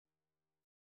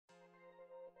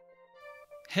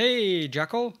Hey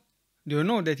Jackal, do you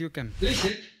know that you can place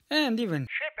it and even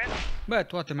Ship it.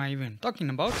 But what am I even talking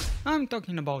about? I'm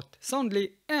talking about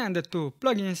Soundly and the two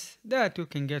plugins that you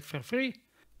can get for free.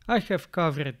 I have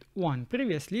covered one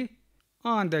previously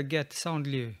on the Get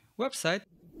Soundly website.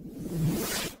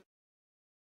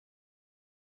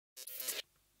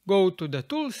 Go to the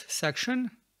Tools section,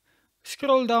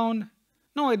 scroll down.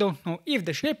 Now I don't know if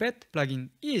the Snippet plugin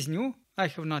is new. I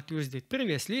have not used it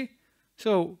previously,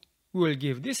 so we'll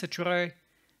give this a try.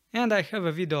 And I have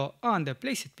a video on the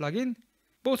Place It plugin.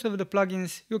 Both of the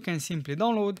plugins you can simply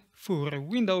download for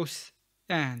Windows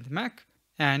and Mac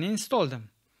and install them.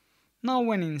 Now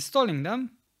when installing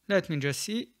them, let me just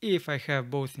see if I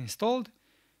have both installed.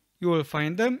 You will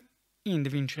find them in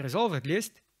DaVinci Resolve at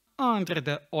least, under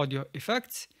the Audio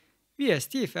Effects,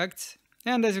 VST Effects,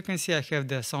 and as you can see I have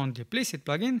the Soundly Place It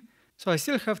plugin, so I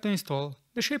still have to install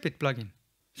the Shape It plugin.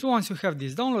 So once you have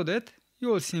this downloaded, you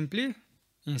will simply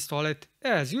install it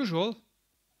as usual,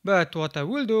 but what I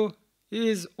will do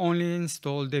is only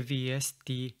install the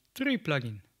VST3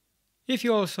 plugin. If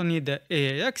you also need the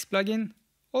AAX plugin,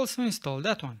 also install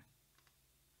that one.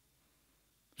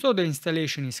 So the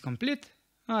installation is complete.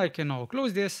 I can now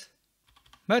close this,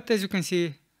 but as you can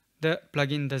see, the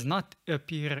plugin does not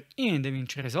appear in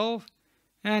DaVinci Resolve,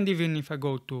 and even if I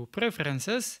go to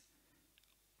Preferences,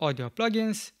 Audio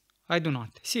Plugins, I do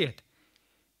not see it.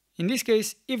 In this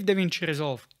case, if DaVinci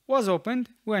Resolve was opened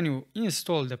when you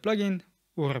install the plugin,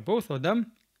 or both of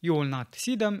them, you will not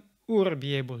see them or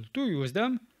be able to use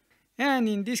them. And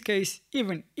in this case,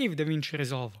 even if DaVinci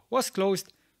Resolve was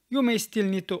closed, you may still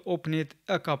need to open it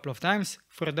a couple of times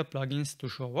for the plugins to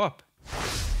show up.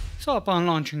 So upon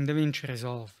launching DaVinci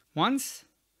Resolve once,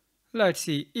 let's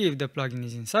see if the plugin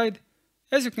is inside.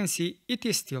 As you can see, it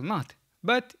is still not.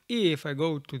 But if I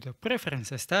go to the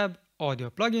Preferences tab, Audio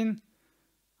Plugin,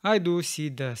 I do see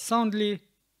the Soundly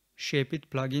Shape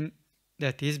It plugin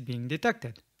that is being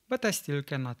detected, but I still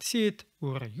cannot see it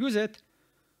or use it.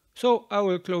 So I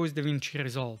will close DaVinci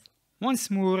Resolve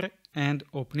once more and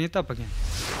open it up again.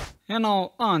 And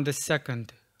now on the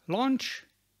second launch,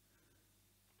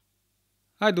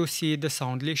 I do see the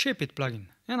Soundly Shape It plugin,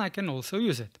 and I can also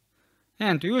use it.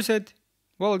 And to use it,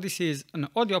 well, this is an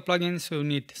audio plugin, so you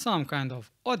need some kind of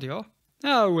audio.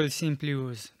 I will simply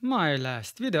use my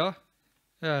last video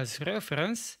as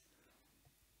reference.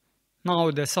 Now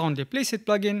the Soundly Place It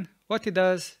plugin, what it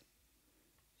does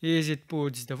is it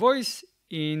puts the voice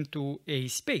into a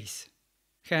space,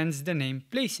 hence the name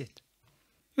Place It.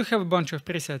 You have a bunch of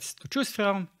presets to choose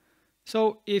from,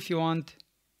 so if you want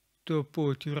to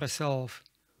put yourself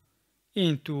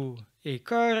into a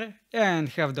car and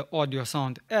have the audio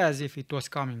sound as if it was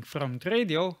coming from the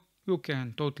radio, you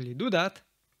can totally do that.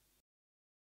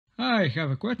 I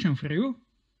have a question for you,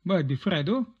 but before I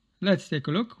do, let's take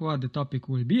a look what the topic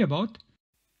will be about.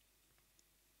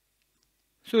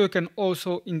 So you can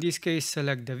also in this case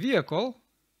select the vehicle,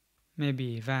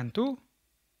 maybe van 2,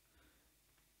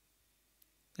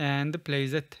 and the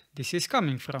place that this is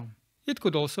coming from. It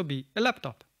could also be a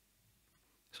laptop.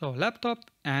 So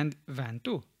laptop and van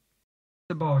 2. It's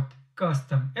about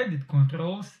custom edit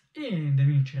controls in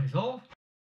DaVinci Resolve.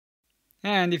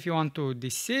 And if you want to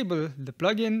disable the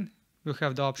plugin, you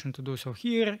have the option to do so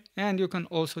here, and you can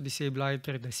also disable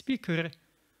either the speaker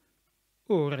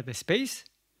or the space.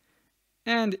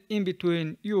 And in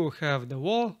between you have the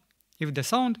wall if the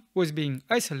sound was being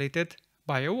isolated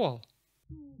by a wall.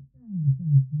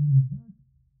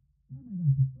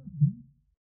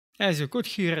 As you could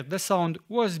hear, the sound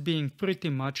was being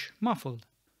pretty much muffled.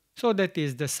 So that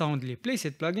is the Soundly Place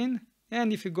It plugin,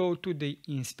 and if you go to the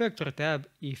Inspector tab,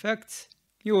 Effects,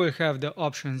 you will have the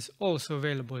options also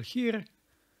available here.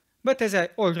 But as I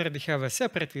already have a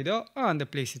separate video on the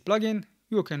Place It plugin,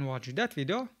 you can watch that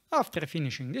video after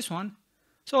finishing this one.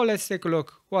 So let's take a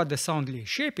look what the Soundly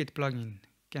Shape It plugin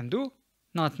can do.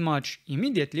 Not much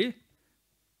immediately,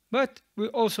 but we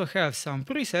also have some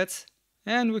presets,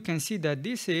 and we can see that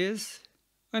this is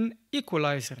an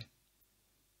equalizer.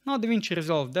 Now DaVinci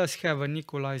Resolve does have an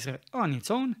equalizer on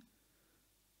its own,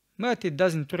 but it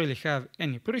doesn't really have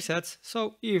any presets,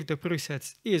 so if the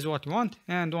presets is what you want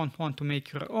and don't want to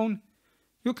make your own,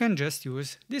 you can just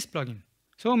use this plugin.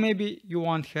 So maybe you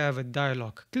want to have a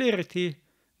dialogue clarity,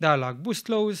 dialogue boost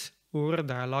lows, or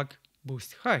dialogue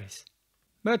boost highs.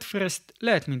 But first,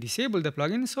 let me disable the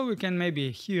plugin so we can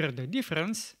maybe hear the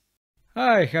difference.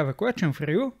 I have a question for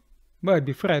you, but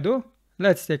before I do,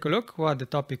 let's take a look what the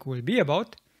topic will be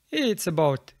about. It's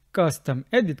about custom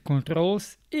edit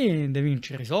controls in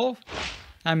DaVinci Resolve.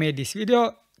 I made this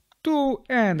video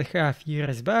 2.5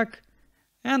 years back,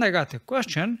 and I got a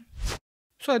question.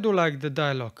 So I do like the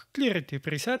dialogue clarity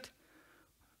preset,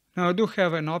 Now I do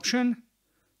have an option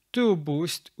to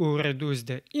boost or reduce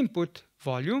the input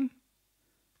volume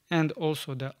and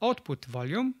also the output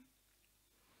volume,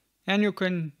 and you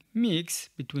can mix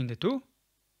between the two.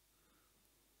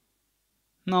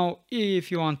 Now if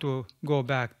you want to go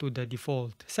back to the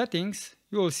default settings,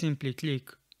 you will simply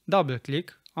double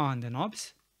click on the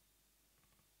knobs,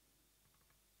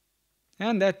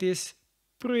 and that is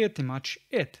pretty much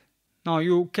it. Now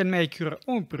you can make your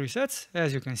own presets,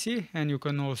 as you can see, and you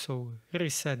can also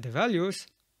reset the values.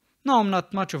 Now I'm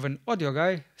not much of an audio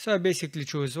guy, so I basically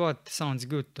choose what sounds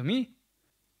good to me.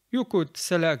 You could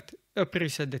select a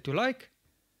preset that you like,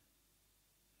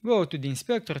 go to the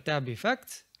Inspector tab,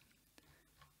 Effects,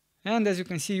 and as you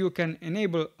can see you can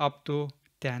enable up to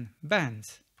 10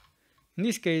 bands. In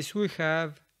this case we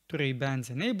have 3 bands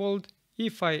enabled.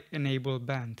 If I enable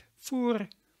band 4,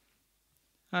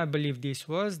 I believe this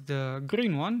was the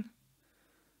green one,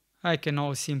 I can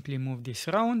now simply move this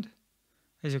around.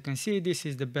 As you can see, this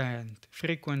is the band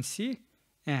frequency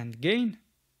and gain.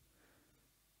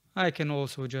 I can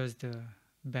also adjust the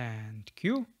band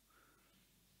Q,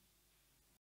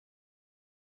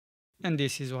 and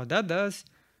this is what that does.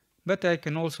 But I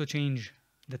can also change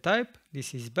the type.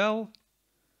 This is bell,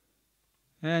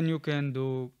 and you can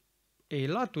do a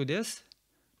lot to this.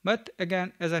 But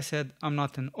again, as I said, I'm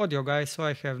not an audio guy, so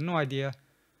I have no idea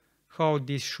how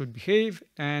this should behave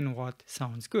and what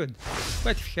sounds good.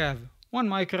 But if you have one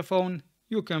microphone,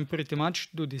 you can pretty much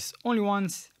do this only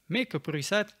once, make a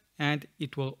preset, and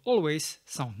it will always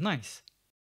sound nice.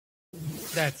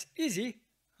 That's easy.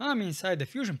 I'm inside the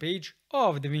Fusion page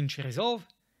of DaVinci Resolve,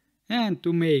 and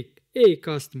to make a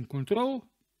custom control,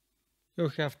 you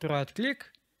have to right click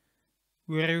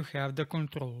where you have the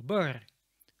control bar.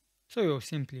 So you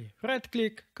simply right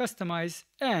click, customize,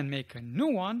 and make a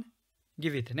new one,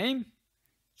 give it a name.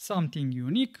 Something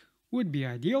unique would be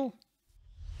ideal.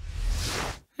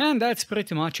 And that's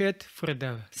pretty much it for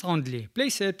the Soundly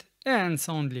Playset and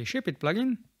Soundly Shapeit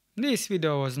plugin. This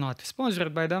video was not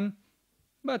sponsored by them,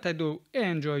 but I do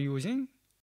enjoy using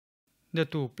the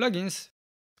two plugins.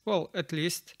 Well, at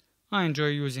least I enjoy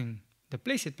using the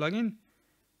Playset plugin,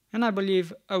 and I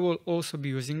believe I will also be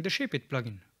using the Shapeit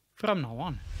plugin from now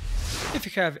on. If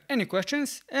you have any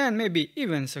questions and maybe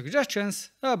even suggestions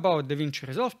about DaVinci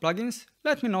Resolve plugins,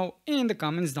 let me know in the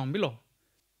comments down below.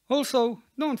 Also,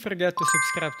 don't forget to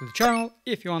subscribe to the channel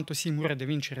if you want to see more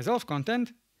DaVinci Resolve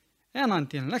content. And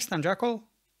until next time, Jackal,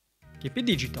 keep it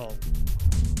digital.